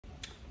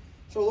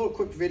So a little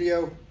quick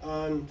video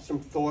on some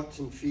thoughts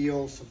and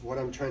feels of what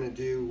I'm trying to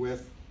do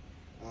with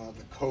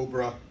the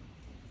Cobra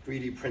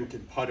 3D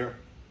printed putter,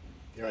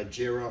 the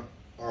Agera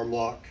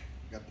Armlock.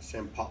 Got the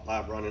SAM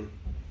PuttLab running.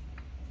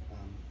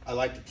 I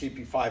like the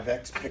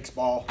TP5X Pix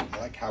ball. I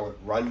like how it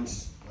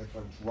runs, I like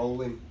when it's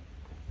rolling,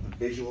 the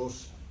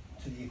visuals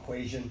to the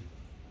equation.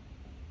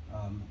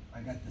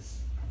 I got this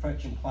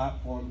perfection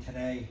platform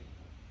today,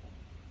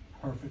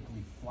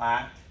 perfectly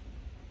flat.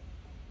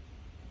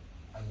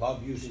 I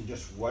love using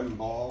just one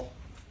ball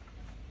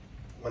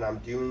when I'm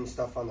doing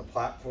stuff on the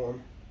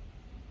platform.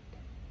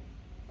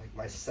 Like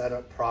my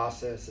setup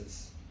process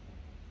is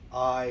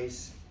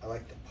eyes. I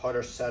like the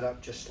putter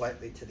setup just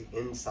slightly to the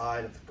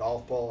inside of the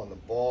golf ball on the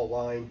ball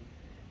line,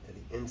 to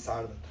the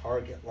inside of the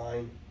target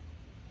line.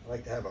 I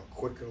like to have a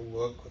quicker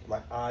look with my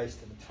eyes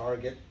to the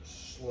target,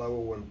 slower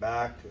one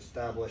back to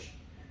establish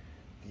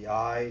the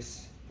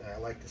eyes. And I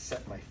like to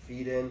set my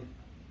feet in.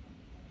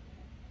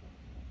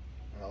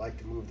 And I like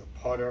to move the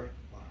putter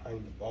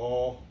behind the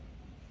ball.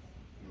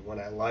 And when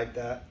I like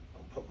that,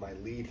 I'll put my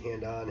lead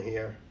hand on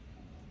here.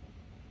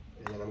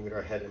 And then I'm going to go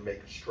ahead and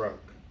make a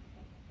stroke.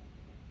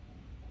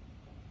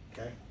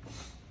 Okay?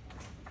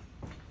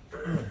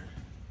 I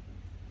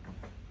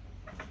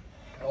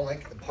don't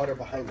like the putter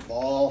behind the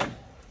ball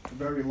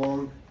very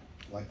long.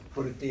 I like to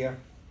put it there.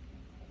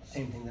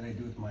 Same thing that I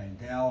do with my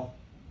Edel.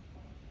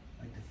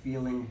 I like the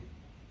feeling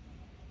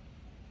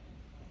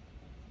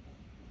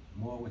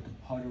more with the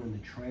putter and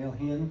the trail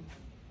hand.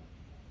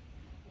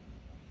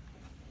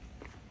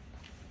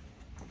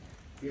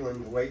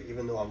 Feeling the weight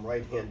even though I'm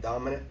right hand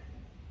dominant.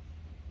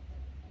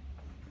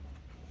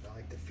 I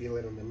like to feel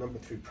it on the number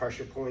 3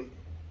 pressure point.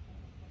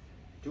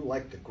 I do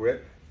like the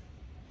grip,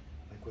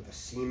 like where the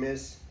seam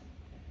is.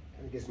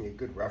 Kind of gives me a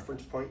good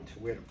reference point to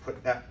where to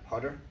put that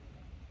putter.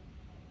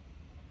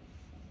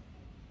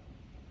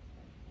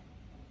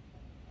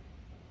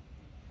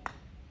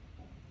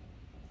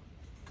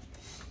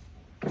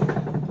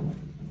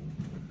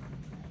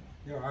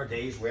 There are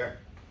days where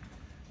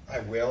I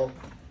will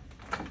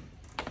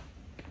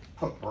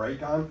put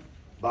brake on,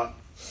 but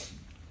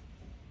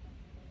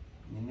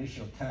in the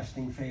initial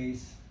testing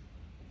phase,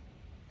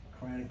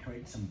 trying to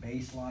create some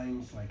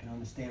baseline so I can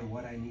understand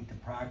what I need to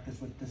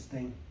practice with this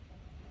thing.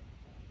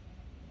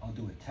 I'll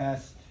do a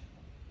test.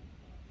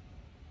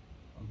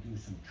 I'll do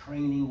some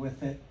training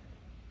with it.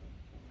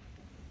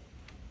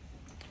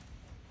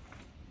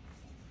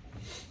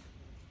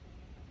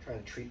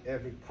 Trying to treat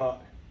every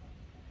putt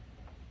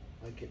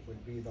like it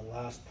would be the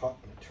last putt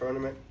in a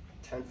tournament,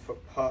 10-foot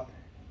putt,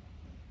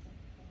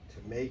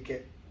 to make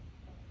it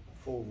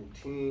full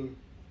routine.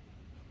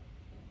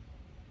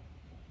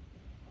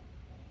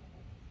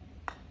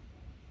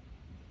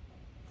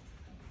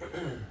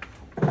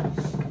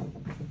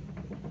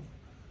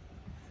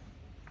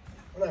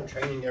 When I'm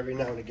training every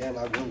now and again,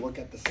 I will look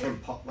at the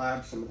SAM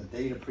PuttLab, some of the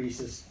data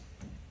pieces,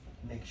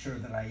 make sure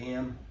that I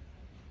am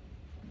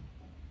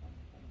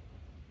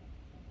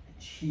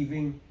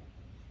achieving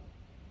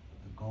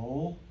the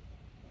goal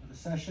for the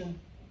session.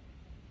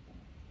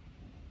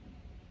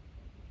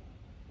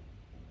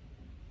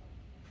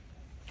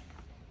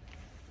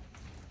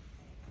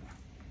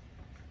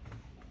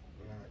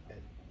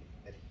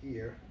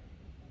 Adhere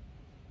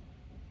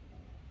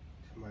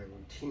to my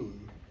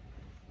routine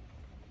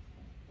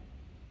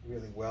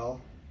really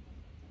well.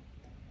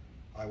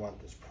 I want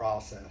this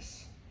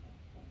process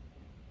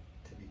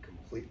to be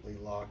completely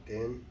locked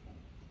in,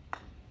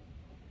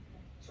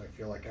 so I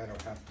feel like I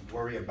don't have to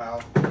worry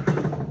about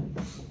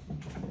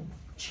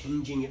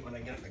changing it when I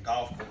get on the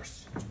golf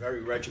course. It's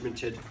very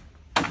regimented.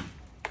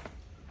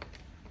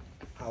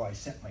 How I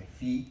set my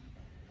feet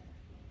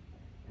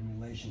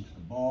in relation to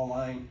the ball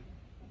line.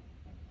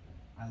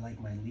 I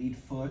like my lead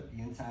foot,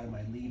 the inside of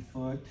my lead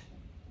foot,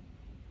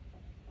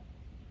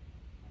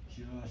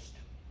 just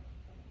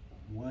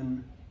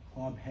one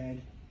club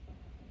head,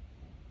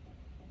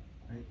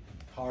 right?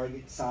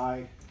 Target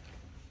side,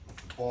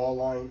 ball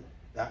line,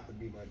 that would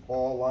be my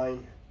ball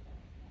line.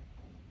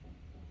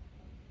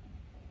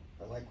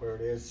 I like where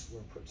it is, where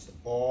it puts the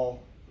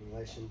ball in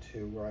relation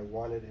to where I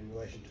want it in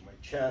relation to my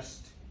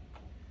chest.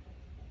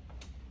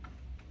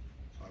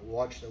 So I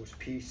watch those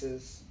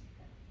pieces.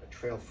 My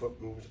trail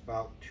foot moves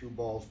about 2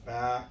 balls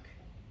back.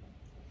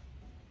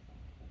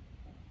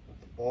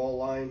 With the ball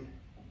line,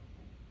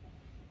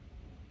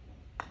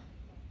 I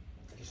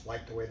just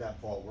like the way that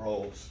ball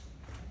rolls.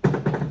 I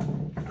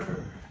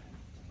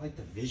like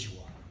the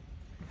visual.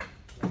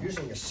 I'm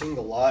using a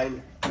single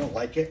line. I don't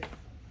like it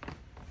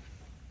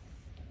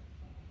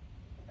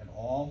at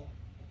all.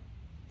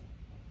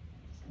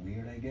 It's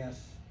weird, I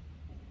guess.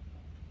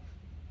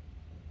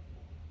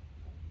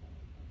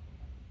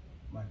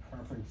 My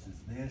preference is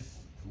this.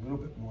 It's a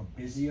little bit more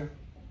busier.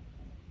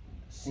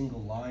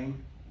 Single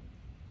line.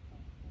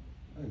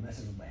 Really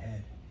messes with my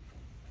head.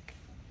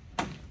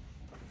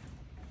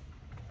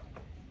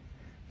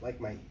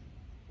 Like my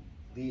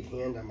lead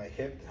hand on my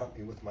hip to help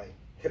me with my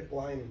hip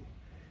line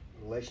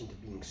in relation to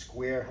being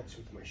square, helps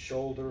with my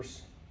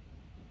shoulders.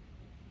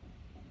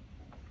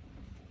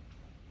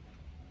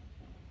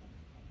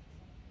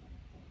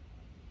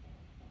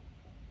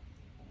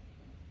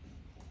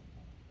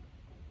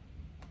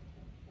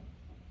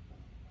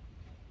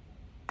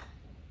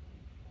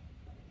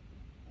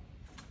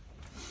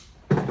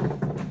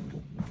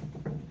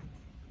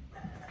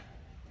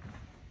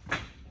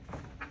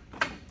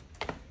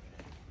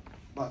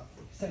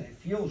 said, it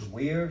feels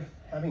weird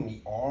having the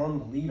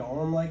lead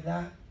arm like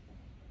that.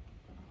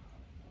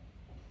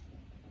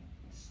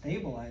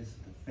 Stabilizes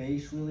the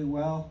face really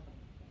well.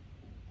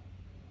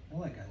 I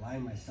feel like I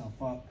line myself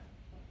up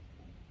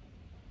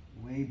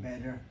way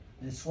better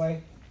this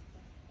way,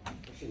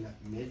 especially in that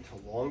mid to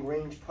long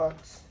range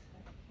putts.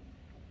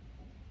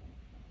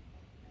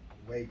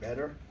 Way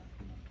better.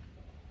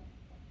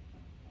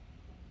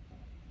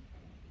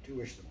 I do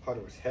wish the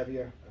putter was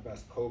heavier. I've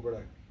asked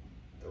Cobra,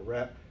 the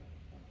rep,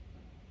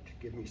 to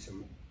give me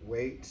some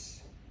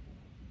weights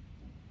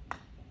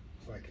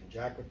so I can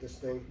jack with this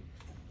thing.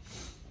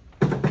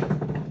 But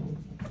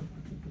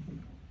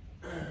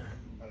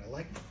I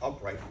like the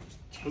upright. It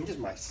changes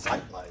my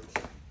sight lines.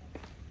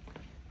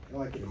 I feel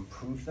like it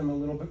improves them a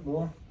little bit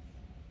more.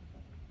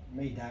 I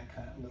made that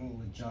kind of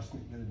little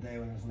adjustment the other day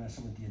when I was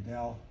messing with the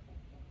Edel.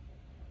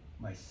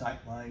 My sight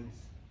lines.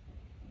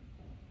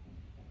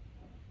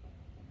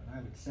 But I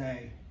would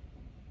say,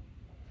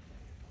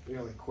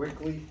 really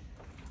quickly,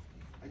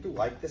 I do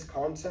like this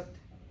concept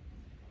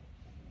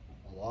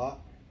a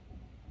lot.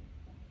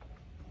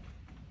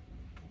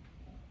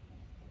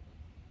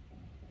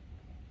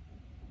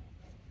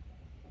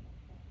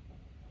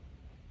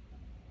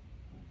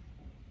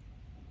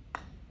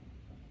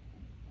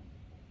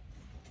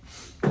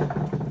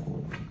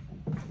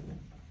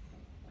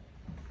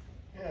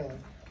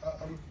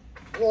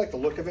 I don't like the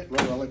look of it. No,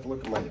 I like the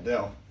look of my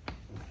Edel.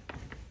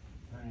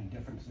 Not any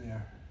difference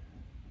there.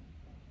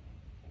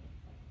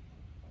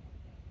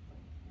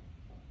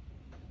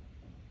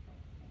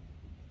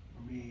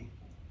 For me,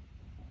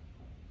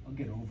 I'll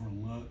get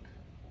overlooked.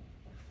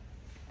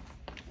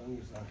 As long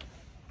as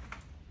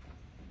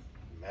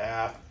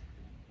math,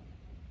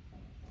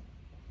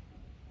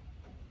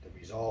 the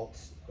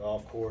results, the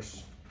golf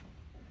course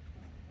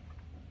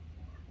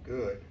are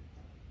good.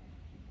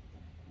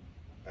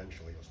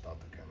 Eventually, you'll start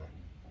to kind of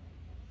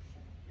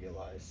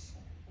realize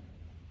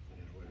it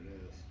is what it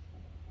is.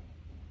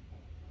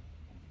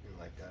 I didn't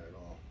like that at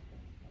all.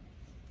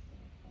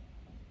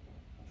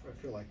 So I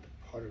feel like the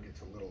putter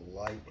gets a little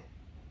light.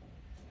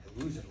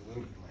 I lose it a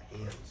little bit in my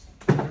hands.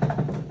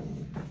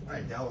 My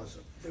Edel is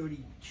a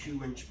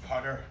 32-inch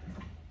putter.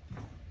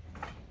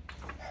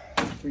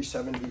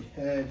 370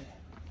 head,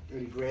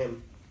 30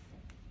 gram.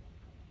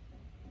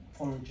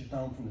 4 inches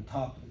down from the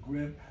top of the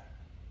grip.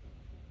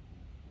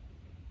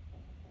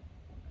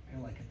 I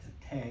feel like it's a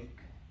tank.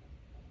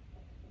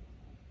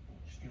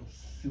 Just feels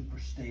super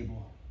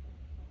stable.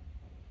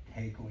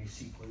 Takeaway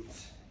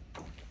sequence.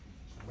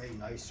 It's way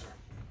nicer.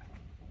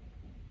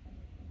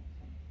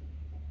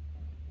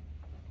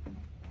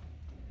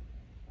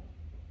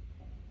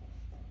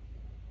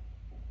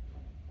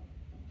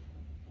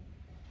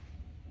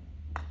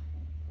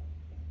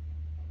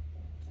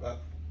 But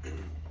the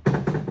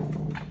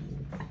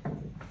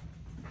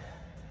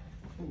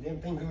damn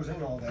thing goes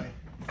in all day.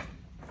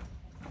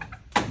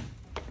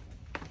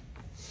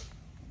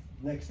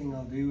 Next thing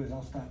I'll do is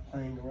I'll start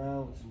playing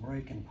around with some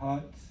breaking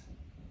putts.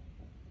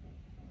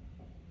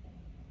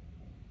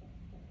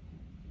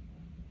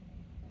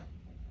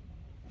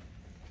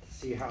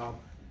 See how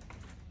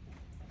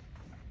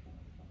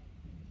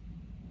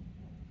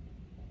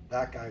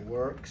that guy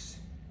works.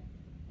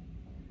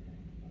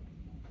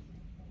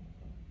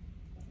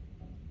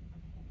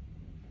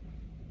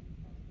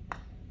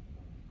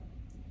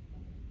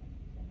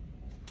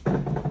 Well,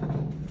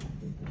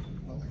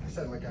 like I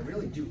said, I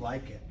really do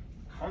like it.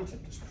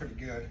 Concept is pretty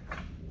good.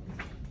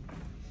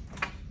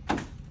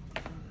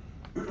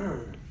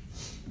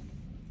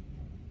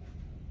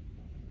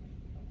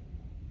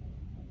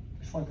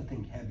 Just want the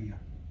thing heavier.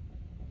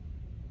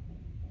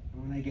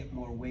 And when I get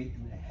more weight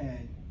in the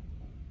head,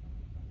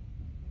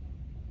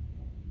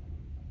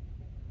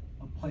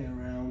 I'll play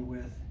around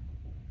with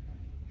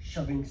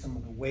shoving some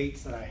of the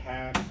weights that I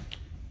have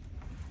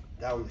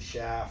down the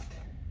shaft.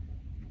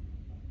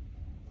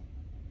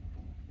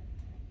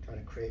 Try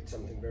to create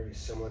something very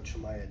similar to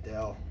my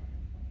Edel.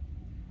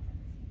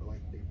 But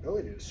like the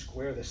ability to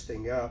square this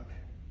thing up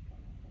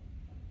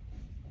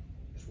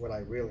is what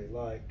I really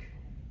like.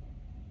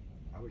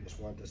 I would just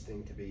want this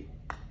thing to be,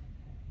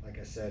 like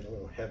I said, a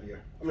little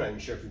heavier. I'm not even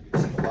sure if you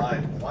can see the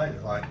line. The line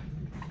is like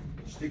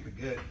stupid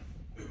good.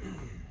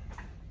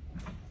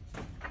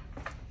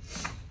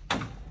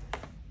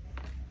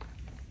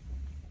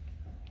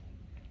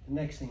 The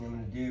next thing I'm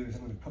going to do is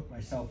I'm going to put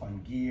myself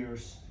on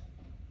gears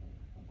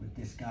with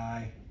this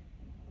guy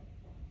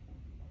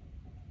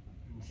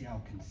and see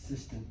how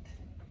consistent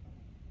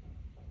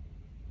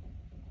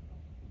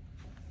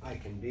I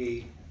can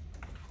be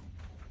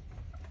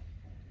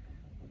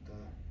with the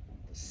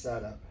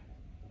setup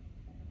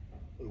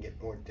and get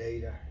more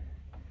data.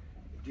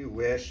 I do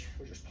wish,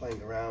 we're just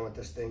playing around with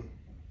this thing,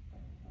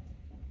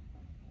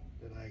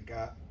 that I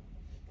got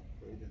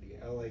either the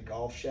LA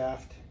golf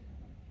shaft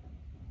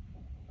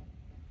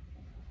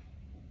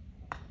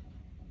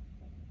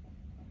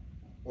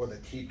or the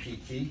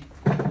TPT.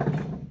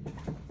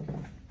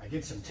 I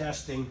did some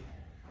testing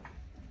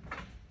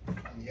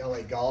on the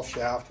LA golf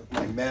shaft with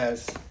my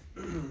Mez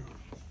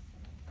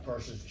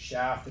versus the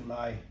shaft in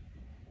my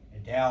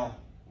Edel,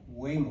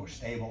 way more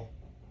stable.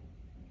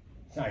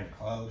 It's not even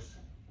close.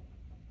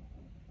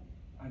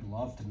 I'd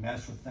love to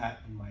mess with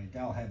that in my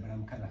Edel head, but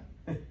I'm kind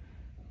of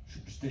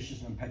superstitious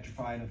and I'm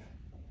petrified of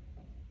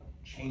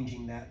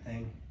changing that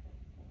thing.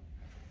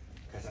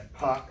 Because I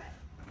putt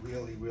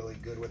really, really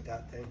good with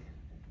that thing.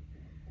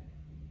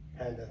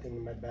 Had that thing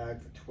in my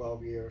bag for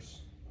 12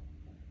 years.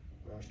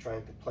 When I was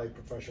trying to play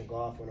professional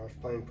golf, when I was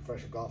playing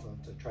professional golf, I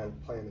was trying to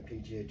play on the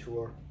PGA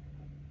Tour.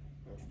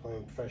 I was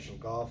playing professional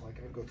golf, like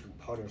I would go through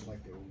putters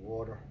like they were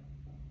water.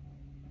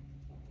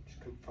 Just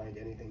couldn't find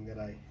anything that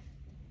I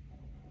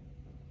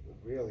was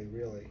really,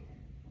 really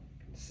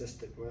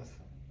consistent with.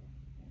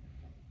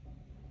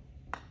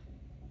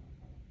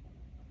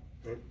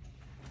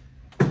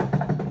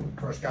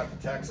 First got to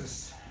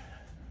Texas,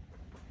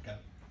 got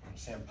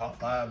SAM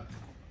PuttLab,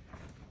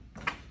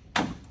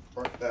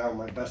 worked down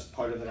my best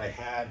putter that I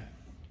had.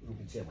 You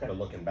can see I'm kind of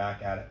looking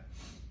back at it.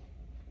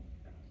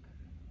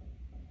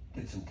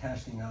 Did some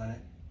testing on it.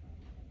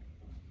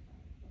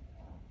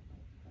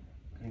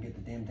 Couldn't get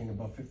the damn thing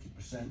above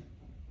 50%.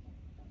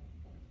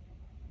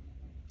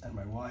 And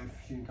my wife,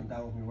 she didn't come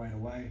down with me right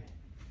away.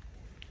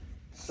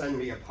 Send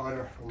me a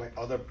putter, or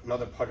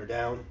another putter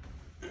down.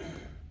 And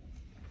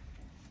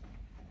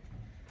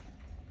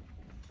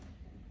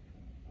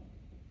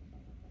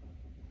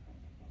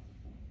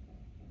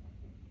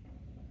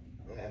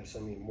I had to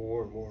send me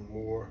more and more and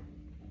more.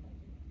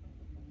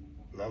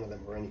 None of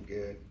them were any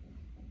good.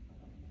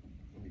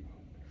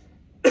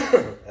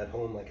 At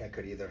home, like I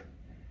could either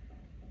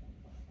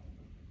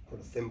put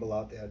a thimble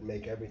out there and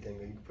make everything,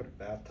 or you could put a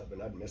bathtub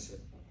and I'd miss it.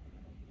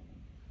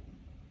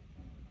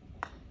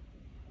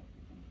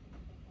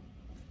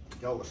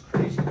 Edel was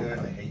crazy good.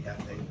 I hate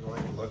that thing. I don't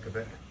like the look of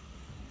it.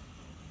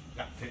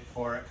 Not fit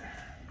for it.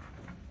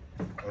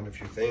 Learned a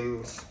few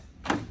things.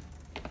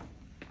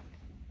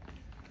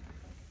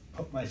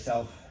 Put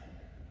myself,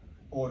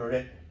 ordered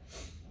it.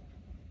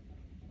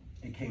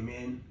 It came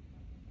in,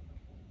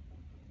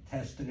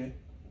 tested it.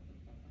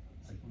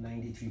 It's like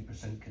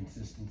 93%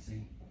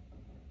 consistency.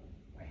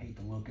 I hate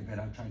the look of it.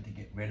 I've tried to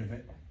get rid of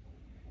it.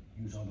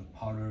 Use other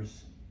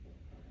putters.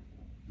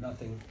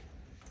 Nothing.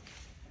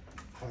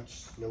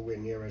 Putts nowhere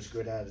near as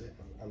good as it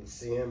on the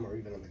SAM or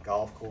even on the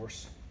golf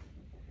course.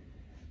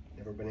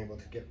 Never been able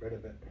to get rid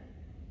of it.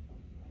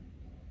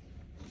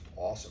 It's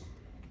awesome.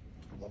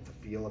 I love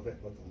the feel of it.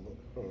 Love the look.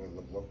 I don't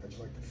really look. I just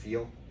like the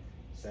feel,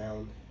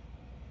 sound,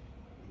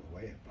 and the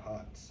way it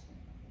putts.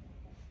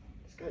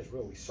 This guy's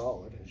really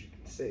solid, as you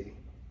can see.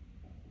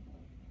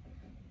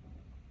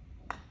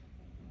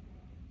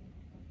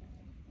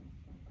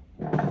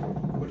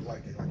 Would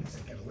like it, like I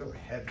said, get a little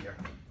heavier,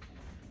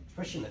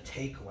 especially in the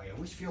takeaway. I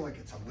always feel like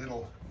it's a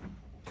little.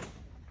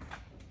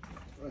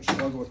 I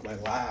struggle with my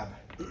lab.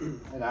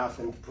 I'd ask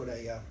them to put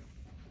a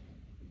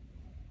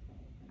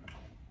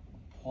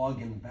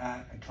plug in the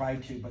back. I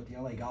tried to, but the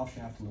LA golf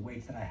shaft and the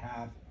weights that I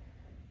have,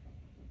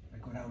 I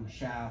go down the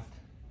shaft,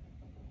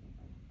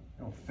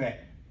 they don't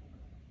fit.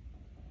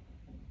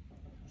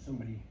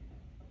 Somebody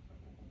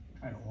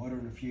tried to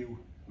order a few,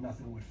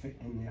 nothing would fit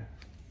in there.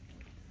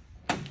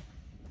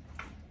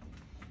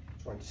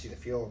 Just wanted to see the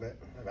feel of it.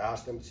 I've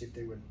asked them to see if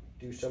they would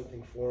do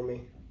something for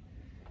me.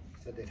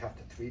 Said they'd have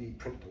to 3D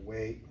print the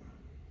weight.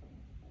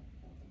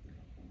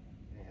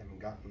 They haven't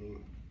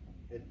gotten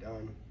it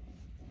done.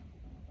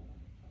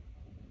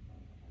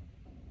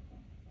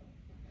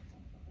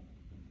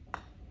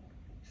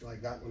 See,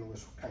 like that one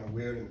was kind of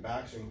weird in the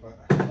backswing, but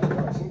I don't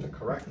know, I seem to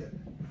correct it.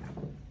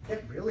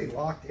 Get really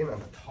locked in on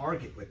the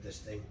target with this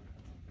thing,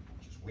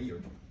 which is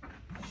weird.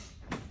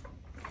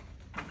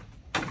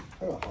 Kind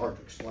of hard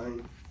to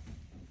explain.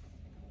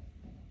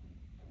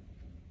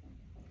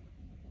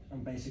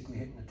 I'm basically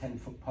hitting a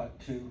 10-foot putt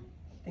too.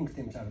 Thing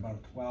stems out about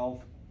a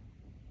 12,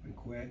 pretty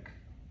quick.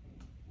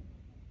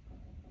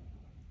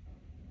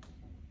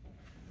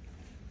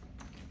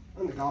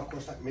 On the golf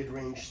course, that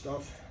mid-range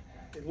stuff,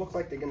 they look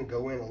like they're going to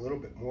go in a little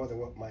bit more than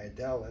what my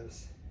Edel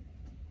is.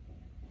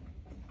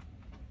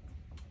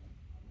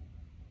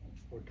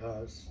 Or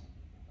does.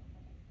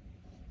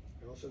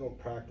 I also don't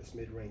practice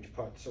mid-range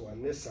putts, so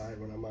on this side,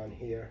 when I'm on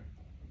here,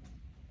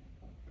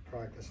 I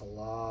practice a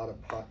lot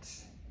of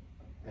putts.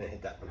 I didn't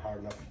hit that one hard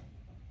enough.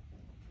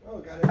 Oh,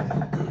 got it.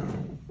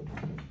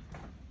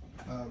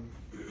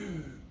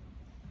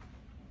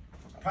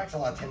 I practice a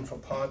lot of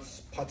 10-foot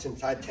putts, putts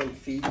inside 10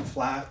 feet,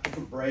 flat,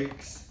 different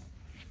breaks.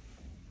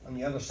 On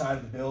the other side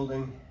of the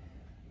building,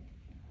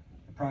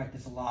 I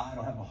practice a lot. I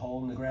don't have a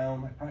hole in the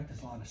ground. I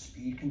practice a lot of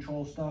speed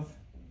control stuff.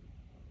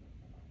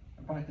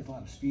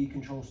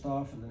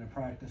 And then I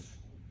practice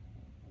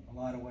a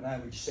lot of what I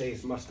would say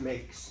is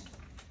must-makes.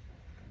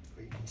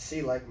 But you can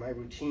see, like, my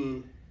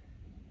routine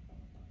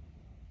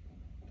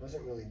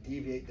doesn't really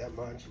deviate that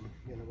much.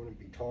 I wouldn't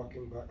be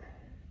talking, but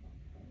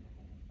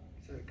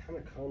so it kind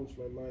of calms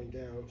my mind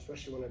down,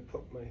 especially when I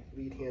put my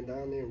lead hand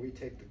on there and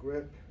retake the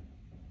grip.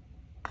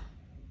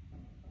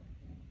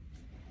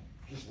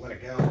 Just let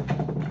it go.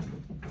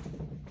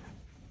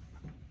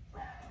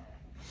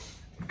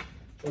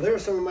 So there are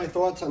some of my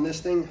thoughts on this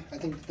thing. I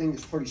think the thing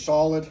is pretty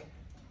solid.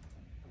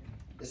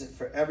 Is it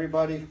for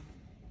everybody?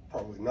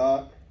 Probably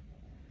not.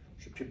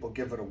 Should people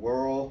give it a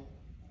whirl?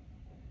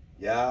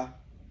 Yeah.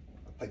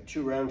 I played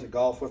 2 rounds of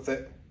golf with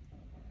it.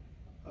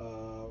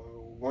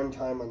 One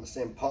time on the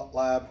SAM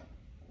PuttLab.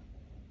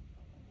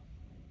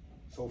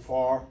 So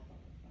far,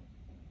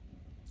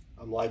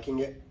 I'm liking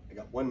it. I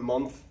got 1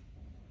 month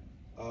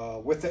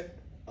with it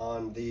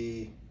on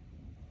the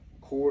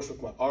course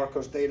with my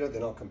Arccos data.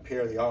 Then I'll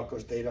compare the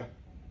Arccos data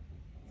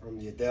from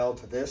the Edel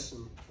to this,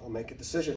 and I'll make a decision.